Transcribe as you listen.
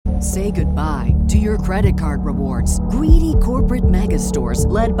Say goodbye to your credit card rewards. Greedy corporate mega stores,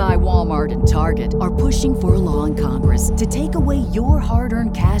 led by Walmart and Target, are pushing for a law in Congress to take away your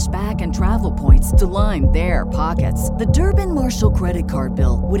hard-earned cash back and travel points to line their pockets. The Durbin-Marshall credit card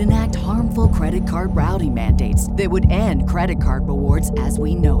bill would enact harmful credit card routing mandates that would end credit card rewards as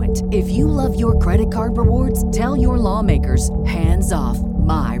we know it. If you love your credit card rewards, tell your lawmakers, hands off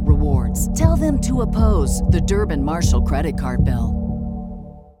my rewards. Tell them to oppose the Durbin-Marshall credit card bill.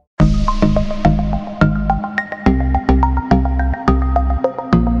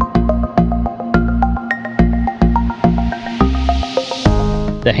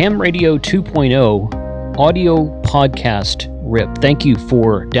 The Ham Radio 2.0 audio podcast rip. Thank you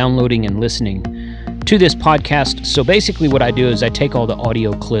for downloading and listening to this podcast. So basically what I do is I take all the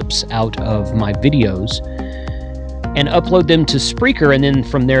audio clips out of my videos and upload them to Spreaker, and then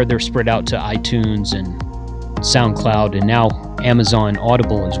from there they're spread out to iTunes and SoundCloud and now Amazon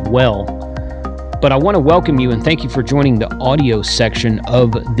Audible as well. But I want to welcome you and thank you for joining the audio section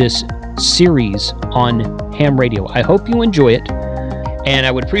of this series on Ham Radio. I hope you enjoy it. And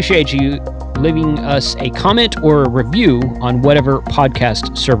I would appreciate you leaving us a comment or a review on whatever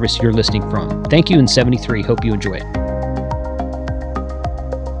podcast service you're listening from. Thank you, and 73. Hope you enjoy it.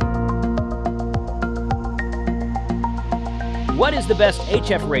 What is the best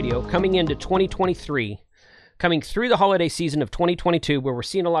HF radio coming into 2023? Coming through the holiday season of 2022, where we're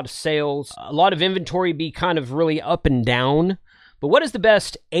seeing a lot of sales, a lot of inventory be kind of really up and down. But what is the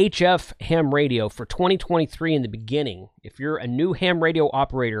best HF ham radio for 2023 in the beginning? If you're a new ham radio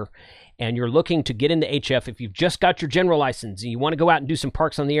operator and you're looking to get into HF, if you've just got your general license and you want to go out and do some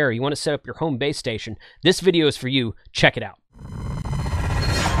parks on the air, you want to set up your home base station, this video is for you. Check it out.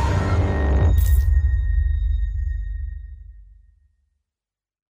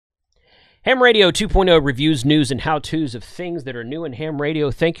 Ham Radio 2.0 reviews, news, and how-tos of things that are new in ham radio.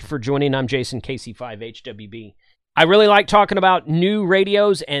 Thank you for joining. I'm Jason, KC5HWB. I really like talking about new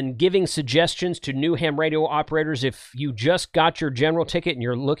radios and giving suggestions to new ham radio operators. If you just got your general ticket and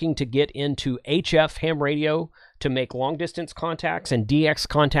you're looking to get into HF ham radio to make long-distance contacts and DX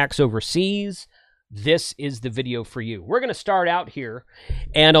contacts overseas, this is the video for you. We're going to start out here,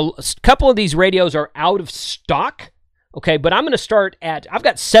 and a couple of these radios are out of stock, okay, but I'm going to start at, I've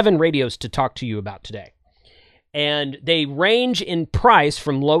got 7 radios to talk to you about today. And they range in price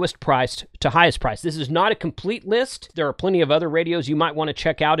from lowest price to highest price. This is not a complete list. There are plenty of other radios you might want to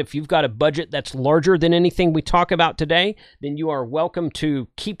check out. If you've got a budget that's larger than anything we talk about today, then you are welcome to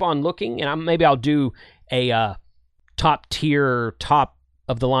keep on looking. And maybe I'll do a top tier, top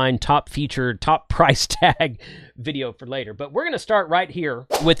of the line, top featured, top price tag video for later. But we're going to start right here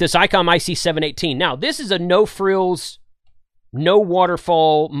with this ICOM IC718. Now, this is a no frills, no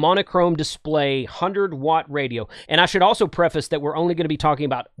waterfall, monochrome display, 100-watt radio. And I should also preface that we're only going to be talking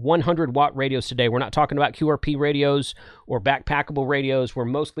about 100-watt radios today. We're not talking about QRP radios or backpackable radios. We're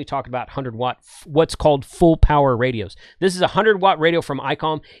mostly talking about 100-watt, what's called full-power radios. This is a 100-watt radio from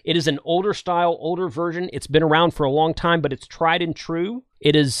ICOM. It is an older style, older version. It's been around for a long time, but it's tried and true.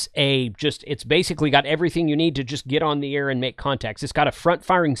 It is it's basically got everything you need to just get on the air and make contacts. It's got a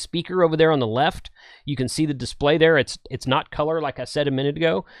front-firing speaker over there on the left. You can see the display there. It's not color, like I said a minute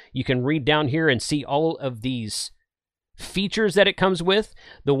ago. You can read down here and see all of these features that it comes with.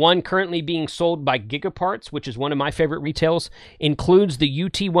 The one currently being sold by Gigaparts, which is one of my favorite retails, includes the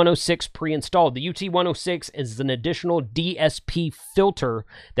UT106 pre-installed. The UT106 is an additional DSP filter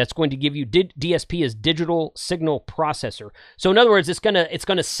that's going to give you DSP is digital signal processor. So in other words, it's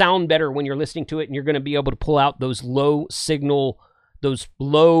gonna sound better when you're listening to it, and you're going to be able to pull out those low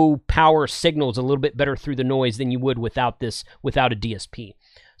power signals a little bit better through the noise than you would without a DSP.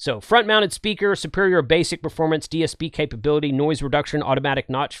 So front-mounted speaker, superior basic performance, DSP capability, noise reduction, automatic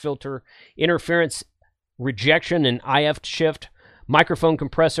notch filter, interference rejection and IF shift, microphone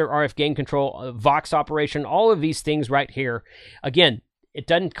compressor, RF gain control, Vox operation, all of these things right here. Again, it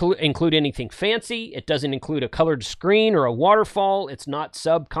doesn't include anything fancy. It doesn't include a colored screen or a waterfall. It's not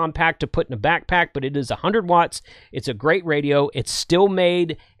subcompact to put in a backpack, but it is 100 watts. It's a great radio. It's still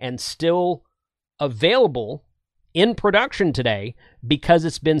made and still available in production today because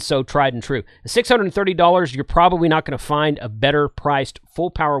it's been so tried and true. At $630, you're probably not going to find a better priced full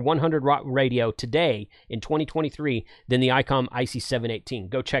power 100-watt radio today in 2023 than the ICOM IC718.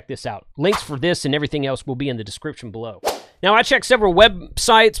 Go check this out. Links for this and everything else will be in the description below. Now, I checked several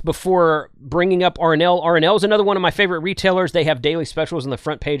websites before bringing up RNL. RNL is another one of my favorite retailers. They have daily specials on the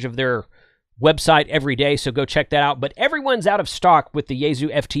front page of their website every day, so go check that out. But everyone's out of stock with the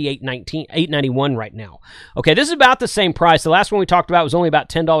Yaesu FT891 right now. Okay, this is about the same price. The last one we talked about was only about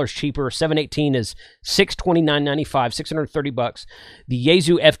 $10 cheaper. 718 is $629.95, $630. The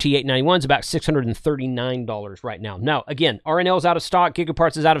Yaesu FT891 is about $639 right now. Now, again, RNL is out of stock.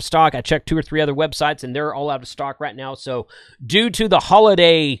 Gigaparts is out of stock. I checked 2 or 3 other websites, and they're all out of stock right now. So due to the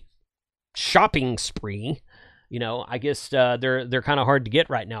holiday shopping spree, you know, I guess they're kind of hard to get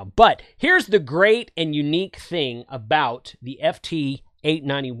right now. But here's the great and unique thing about the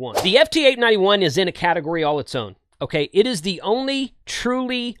FT891. The FT891 is in a category all its own. Okay, it is the only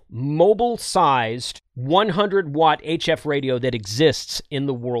truly mobile-sized 100-watt HF radio that exists in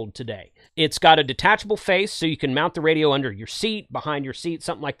the world today. It's got a detachable face, so you can mount the radio under your seat, behind your seat,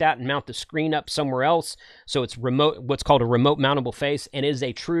 something like that, and mount the screen up somewhere else. So it's remote, what's called a remote mountable face, and is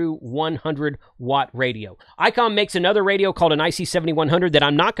a true 100-watt radio. ICOM makes another radio called an IC7100 that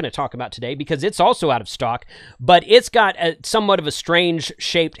I'm not going to talk about today because it's also out of stock, but it's got somewhat of a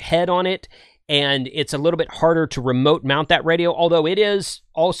strange-shaped head on it, and it's a little bit harder to remote mount that radio, although it is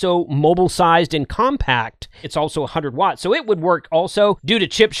also mobile-sized and compact. It's also 100 watts, so it would work also. Due to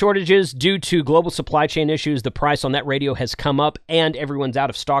chip shortages, due to global supply chain issues, the price on that radio has come up, and everyone's out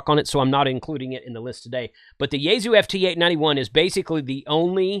of stock on it, so I'm not including it in the list today. But the Yaesu FT891 is basically the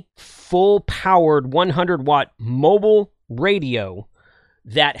only full-powered 100-watt mobile radio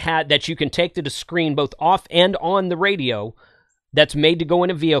that you can take to the screen both off and on the radio that's made to go in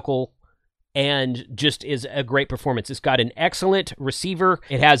a vehicle, and just is a great performance. It's got an excellent receiver.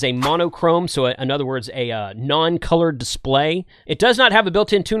 It has a monochrome, so in other words, a non-colored display. It does not have a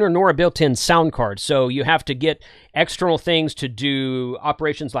built-in tuner nor a built-in sound card, so you have to get external things to do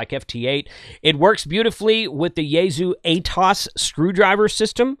operations like FT8. It works beautifully with the Yaesu ATOS screwdriver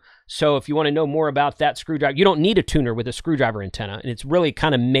system. So if you want to know more about that screwdriver, you don't need a tuner with a screwdriver antenna, and it's really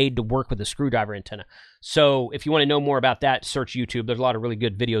kind of made to work with a screwdriver antenna. So if you want to know more about that, search YouTube. There's a lot of really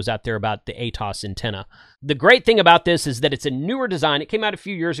good videos out there about the ATOS antenna. The great thing about this is that it's a newer design. It came out a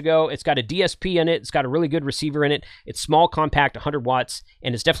few years ago. It's got a DSP in it. It's got a really good receiver in it. It's small, compact, 100 watts,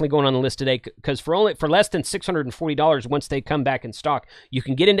 and it's definitely going on the list today because for less than $640, once they come back in stock, you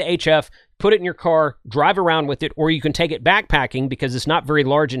can get into HF, put it in your car, drive around with it, or you can take it backpacking because it's not very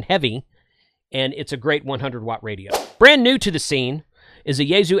large and heavy, and it's a great 100-watt radio. Brand new to the scene is a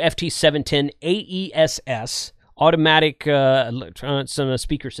Yaesu FT710 AESS automatic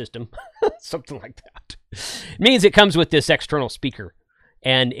speaker system, something like that. It means it comes with this external speaker,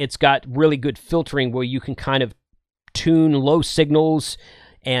 and it's got really good filtering where you can kind of tune low signals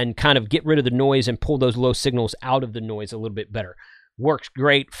and kind of get rid of the noise and pull those low signals out of the noise a little bit better. Works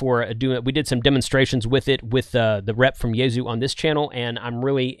great for doing it. We did some demonstrations with it with the rep from Yaesu on this channel, and I'm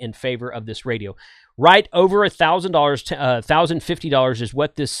really in favor of this radio. Right over $1,000, $1,050 is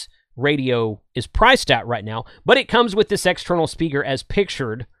what this radio is priced at right now, but it comes with this external speaker as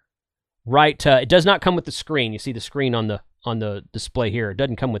pictured. Right, it does not come with the screen. You see the screen on the display here. It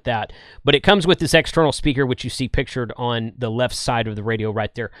doesn't come with that, but it comes with this external speaker, which you see pictured on the left side of the radio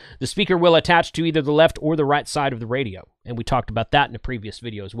right there. The speaker will attach to either the left or the right side of the radio, and we talked about that in a previous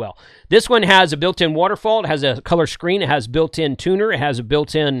video as well. This one has a built-in waterfall. It has a color screen. It has built-in tuner. It has a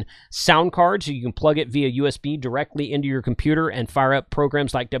built-in sound card, so you can plug it via USB directly into your computer and fire up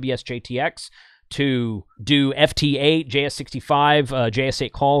programs like WSJTX to do FT8, JS65,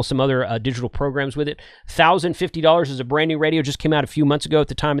 JS8 Call, some other digital programs with it. $1,050 is a brand new radio, just came out a few months ago at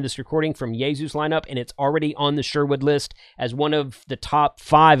the time of this recording from Yaesu's lineup, and it's already on the Sherwood list as one of the top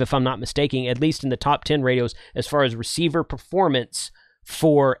 5, if I'm not mistaken, at least in the top 10 radios as far as receiver performance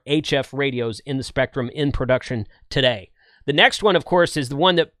for HF radios in the spectrum in production today. The next one, of course, is the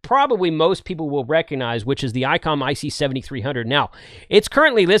one that probably most people will recognize, which is the ICOM IC7300. Now, it's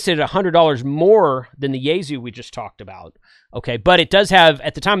currently listed at $100 more than the Yaesu we just talked about, okay? But it does have,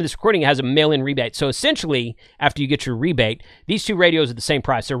 at the time of this recording, it has a mail-in rebate. So essentially, after you get your rebate, these two radios are the same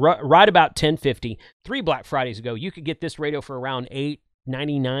price. They're right about $10.50. 3 Black Fridays ago, you could get this radio for around $899,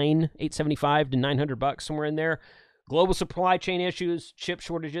 $875 to $900, somewhere in there. Global supply chain issues, chip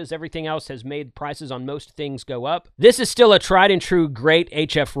shortages, everything else has made prices on most things go up. This is still a tried and true great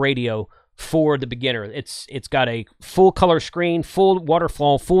HF radio for the beginner. It's got a full color screen, full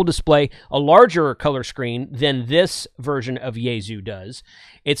waterfall, full display, a larger color screen than this version of Yaesu does.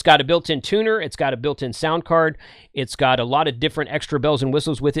 It's got a built-in tuner. It's got a built-in sound card. It's got a lot of different extra bells and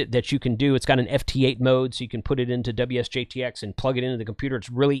whistles with it that you can do. It's got an FT8 mode, so you can put it into WSJTX and plug it into the computer. It's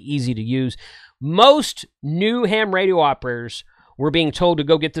really easy to use. Most new ham radio operators We're being told to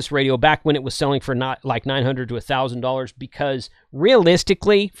go get this radio back when it was selling for not like $900 to $1,000 because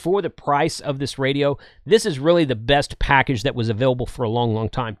realistically, for the price of this radio, this is really the best package that was available for a long, long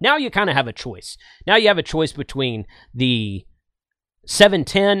time. Now you kind of have a choice. Now you have a choice between the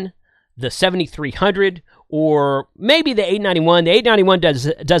 710, the 7300, or maybe the 891. The 891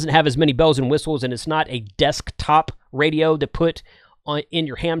 doesn't have as many bells and whistles, and it's not a desktop radio to put in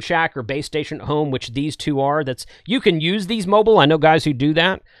your ham shack or base station at home, which these two are. You can use these mobile. I know guys who do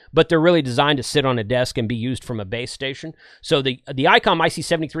that, but they're really designed to sit on a desk and be used from a base station. So the ICOM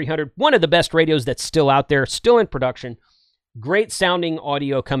IC7300, one of the best radios that's still out there, still in production. Great sounding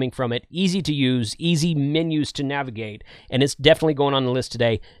audio coming from it, easy to use, easy menus to navigate, and it's definitely going on the list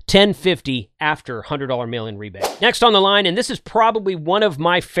today. $10.50 after $100 mail-in rebate. Next on the line, and this is probably one of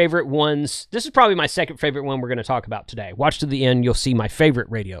my favorite ones. This is probably my second favorite one we're going to talk about today. Watch to the end, you'll see my favorite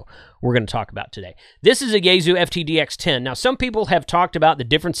radio we're going to talk about today. This is a Yaesu FT-DX10. Now, some people have talked about the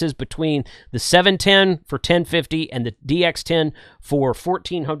differences between the 710 for $10.50 and the DX10 for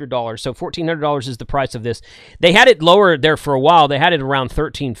 $1,400. So $1,400 is the price of this. They had it lower there for a while. They had it around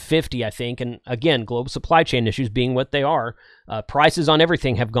 $1,350, I think. And again, global supply chain issues being what they are, prices on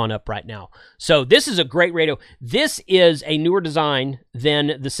everything have gone up right now. So this is a great radio. This is a newer design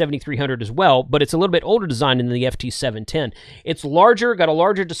than the 7300 as well, but it's a little bit older design than the FT710. It's larger, got a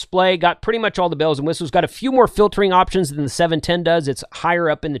larger display, got pretty much all the bells and whistles, got a few more filtering options than the 710 does. It's higher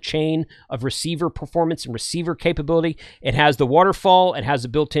up in the chain of receiver performance and receiver capability. It has the waterfall, it has a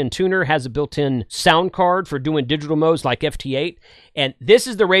built-in tuner, has a built-in sound card for doing digital modes like FT8, and this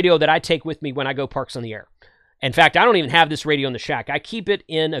is the radio that I take with me when I go Parks on the Air. In fact, I don't even have this radio in the shack. I keep it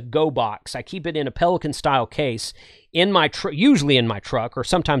in a Go box. I keep it in a Pelican-style case in my usually in my truck or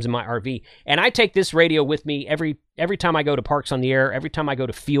sometimes in my RV. And I take this radio with me every time I go to Parks on the Air, every time I go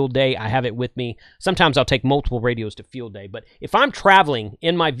to field day, I have it with me. Sometimes I'll take multiple radios to field day. But if I'm traveling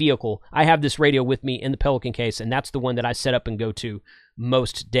in my vehicle, I have this radio with me in the Pelican case, and that's the one that I set up and go to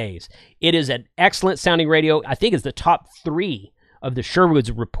most days. It is an excellent sounding radio. I think it's the top 3 of the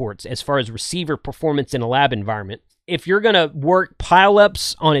Sherwood's reports as far as receiver performance in a lab environment. If you're going to work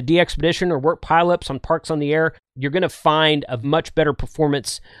pileups on a DXpedition or work pileups on Parks on the Air, you're going to find a much better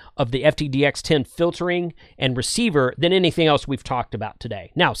performance of the FT-DX10 filtering and receiver than anything else we've talked about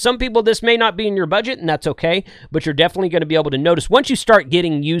today. Now, some people, this may not be in your budget, and that's okay, but you're definitely going to be able to notice once you start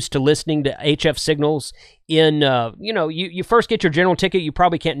getting used to listening to HF signals in, you first get your general ticket, you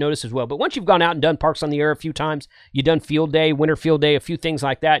probably can't notice as well. But once you've gone out and done Parks on the Air a few times, you've done field day, winter field day, a few things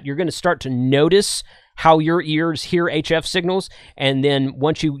like that, you're going to start to notice how your ears hear HF signals, and then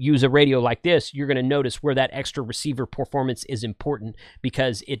once you use a radio like this, you're going to notice where that extra receiver performance is important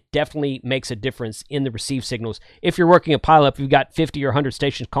because it definitely makes a difference in the received signals. If you're working a pileup, you've got 50 or 100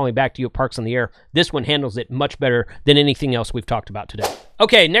 stations calling back to you at Parks on the Air, this one handles it much better than anything else we've talked about today.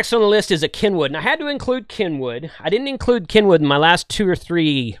 Okay, next on the list is a Kenwood, and I had to include Kenwood. I didn't include Kenwood in my last 2 or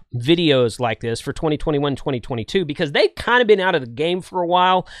 3 videos like this for 2021, 2022 because they've kind of been out of the game for a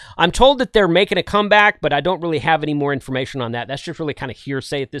while. I'm told that they're making a comeback, but I don't really have any more information on that. That's just really kind of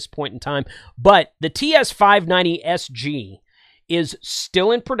hearsay at this point in time. But the TS590SG is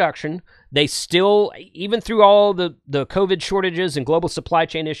still in production. They still, even through all the COVID shortages and global supply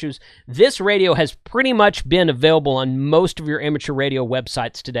chain issues, this radio has pretty much been available on most of your amateur radio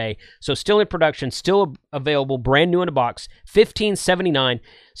websites today. So still in production, still available, brand new in a box, $15.79.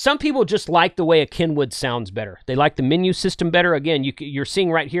 Some people just like the way a Kenwood sounds better. They like the menu system better. Again, you're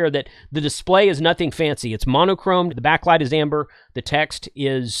seeing right here that the display is nothing fancy. It's monochromed. The backlight is amber. The text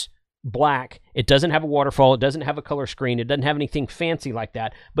is black. It doesn't have a waterfall. It doesn't have a color screen. It doesn't have anything fancy like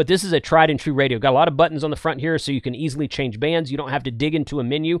that. But this is a tried and true radio. Got a lot of buttons on the front here so you can easily change bands. You don't have to dig into a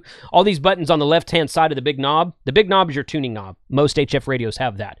menu. All these buttons on the left-hand side of the big knob. The big knob is your tuning knob. Most HF radios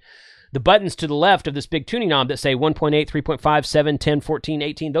have that. The buttons to the left of this big tuning knob that say 1.8, 3.5, 7, 10, 14,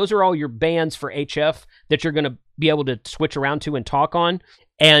 18, those are all your bands for HF that you're going to be able to switch around to and talk on.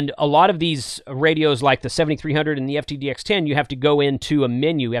 And a lot of these radios like the 7300 and the FT-DX10, you have to go into a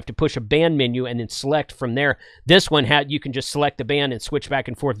menu. You have to push a band menu and then select from there. This one, you can just select the band and switch back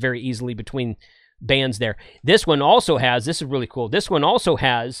and forth very easily between bands there. This one also has, this is really cool, this one also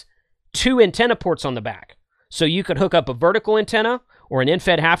has 2 antenna ports on the back. So you could hook up a vertical antenna or an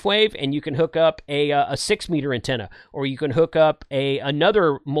end-fed half-wave, and you can hook up a 6-meter antenna, or you can hook up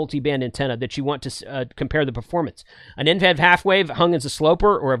another multi-band antenna that you want to compare the performance. An end-fed half-wave hung as a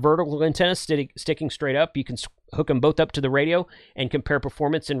sloper or a vertical antenna sticking straight up. You can hook them both up to the radio and compare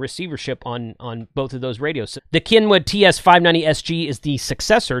performance and receivership on both of those radios. So the Kenwood TS590SG is the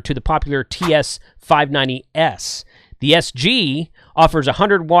successor to the popular TS590S. The SG offers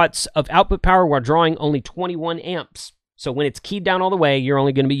 100 watts of output power while drawing only 21 amps. So when it's keyed down all the way, you're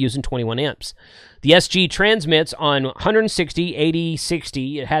only going to be using 21 amps. The SG transmits on 160, 80,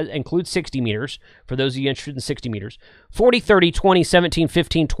 60. It includes 60 meters, for those of you interested in 60 meters. 40, 30, 20, 17,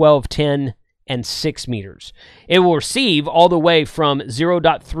 15, 12, 10, and 6 meters. It will receive all the way from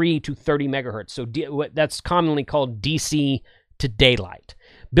 0.3 to 30 megahertz. So that's commonly called DC to daylight.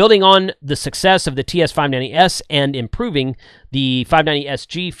 Building on the success of the TS590S and improving, the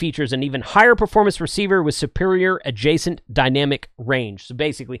 590SG features an even higher performance receiver with superior adjacent dynamic range. So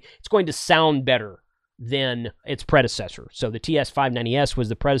basically, it's going to sound better than its predecessor. So the TS590S was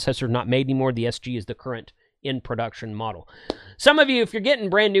the predecessor, not made anymore. The SG is the current in production model. Some of you, if you're getting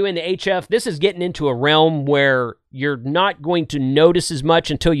brand new into HF, this is getting into a realm where you're not going to notice as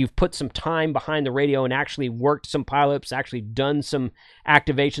much until you've put some time behind the radio and actually worked some pileups, actually done some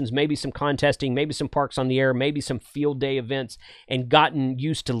activations, maybe some contesting, maybe some parks on the air, maybe some field day events, and gotten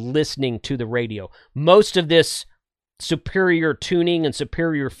used to listening to the radio. Most of this superior tuning and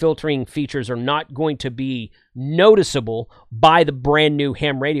superior filtering features are not going to be noticeable by the brand new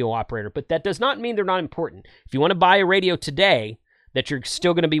ham radio operator, but that does not mean they're not important. If you want to buy a radio today that you're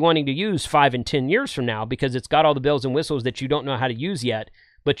still going to be wanting to use 5 and 10 years from now because it's got all the bells and whistles that you don't know how to use yet,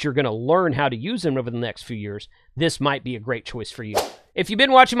 but you're going to learn how to use them over the next few years, this might be a great choice for you. If you've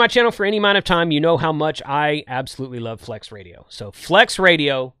been watching my channel for any amount of time, you know how much I absolutely love Flex Radio. So Flex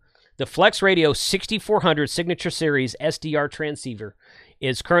Radio, the Flex Radio 6400 Signature Series SDR transceiver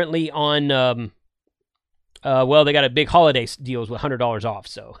is currently on, well, they got a big holiday deals with $100 off.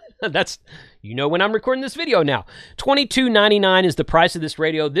 So that's, you know, when I'm recording this video now. $22.99 is the price of this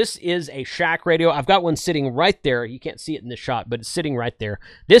radio. This is a shack radio. I've got one sitting right there. You can't see it in the shot, but it's sitting right there.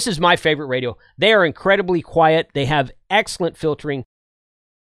 This is my favorite radio. They are incredibly quiet. They have excellent filtering.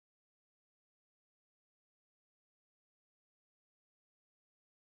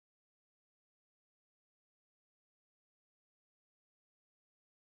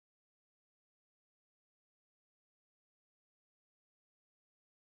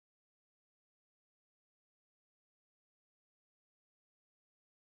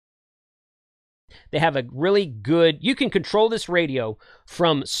 They have a really good, you can control this radio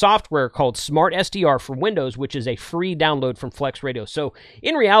from software called Smart SDR for Windows, which is a free download from Flex Radio. So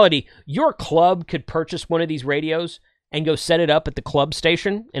in reality, your club could purchase one of these radios and go set it up at the club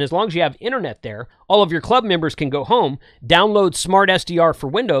station. And as long as you have internet there, all of your club members can go home, download Smart SDR for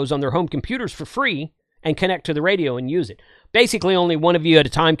Windows on their home computers for free, and connect to the radio and use it. Basically, only one of you at a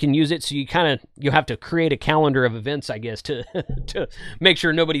time can use it, so you have to create a calendar of events, I guess, to make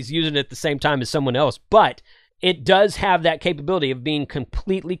sure nobody's using it at the same time as someone else. But it does have that capability of being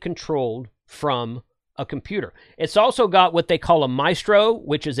completely controlled from a computer. It's also got what they call a Maestro,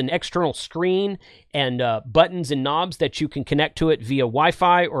 which is an external screen and buttons and knobs that you can connect to it via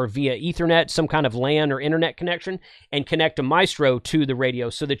Wi-Fi or via Ethernet, some kind of LAN or internet connection, and connect a Maestro to the radio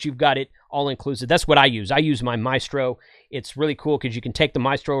so that you've got it all inclusive. That's what I use. I use my Maestro. It's really cool because you can take the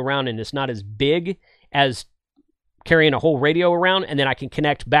Maestro around and it's not as big as carrying a whole radio around, and then I can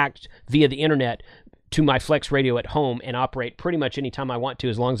connect back via the internet to my Flex Radio at home and operate pretty much anytime I want to,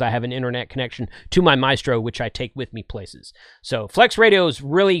 as long as I have an internet connection to my Maestro, which I take with me places. So Flex Radio is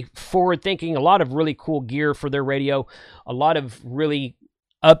really forward-thinking, a lot of really cool gear for their radio, a lot of really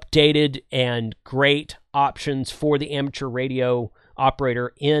updated and great options for the amateur radio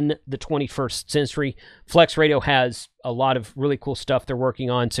operator in the 21st century. Flex Radio has a lot of really cool stuff they're working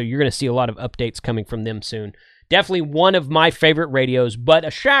on, so you're going to see a lot of updates coming from them soon. Definitely one of my favorite radios, but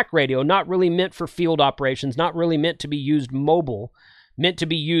a shack radio, not really meant for field operations, not really meant to be used mobile, meant to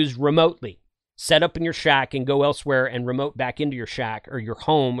be used remotely. Set up in your shack and go elsewhere and remote back into your shack or your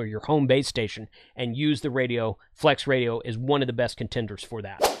home base station and use the radio. Flex Radio is one of the best contenders for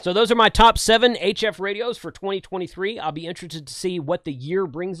that. So those are my top 7 HF radios for 2023. I'll be interested to see what the year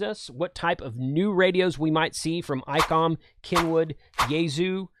brings us, what type of new radios we might see from ICOM, Kenwood,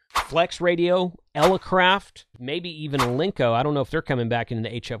 Yaesu, Flex Radio, Elecraft, maybe even Lenco. I don't know if they're coming back into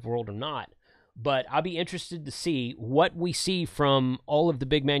the HF world or not, but I'll be interested to see what we see from all of the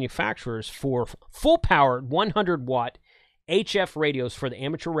big manufacturers for full-powered 100-watt HF radios for the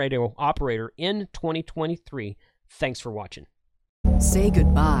amateur radio operator in 2023. Thanks for watching. Say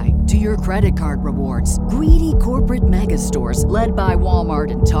goodbye to your credit card rewards. Greedy corporate mega stores, led by Walmart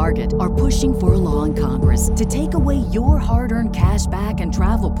and Target, are pushing for a law in Congress to take away your hard-earned cash back and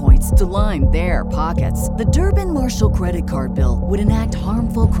travel points to line their pockets. The Durbin-Marshall credit card bill would enact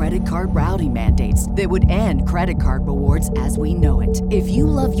harmful credit card routing mandates that would end credit card rewards as we know it. If you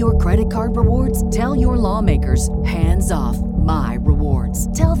love your credit card rewards, tell your lawmakers, hands off my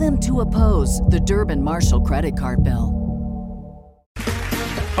rewards. Tell them to oppose the Durbin-Marshall credit card bill.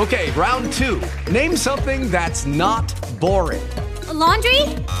 Okay, round two. Name something that's not boring. A laundry?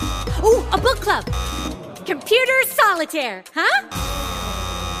 Ooh, a book club. Computer solitaire, huh?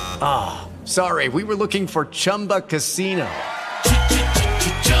 Ah, sorry, we were looking for Chumba Casino.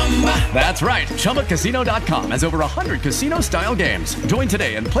 That's right, ChumbaCasino.com has over 100 casino-style games. Join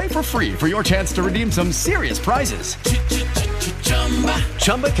today and play for free for your chance to redeem some serious prizes.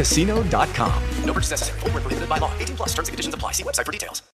 ChumbaCasino.com. No purchase necessary. Void where prohibited by law. 18+ terms and conditions apply. See website for details.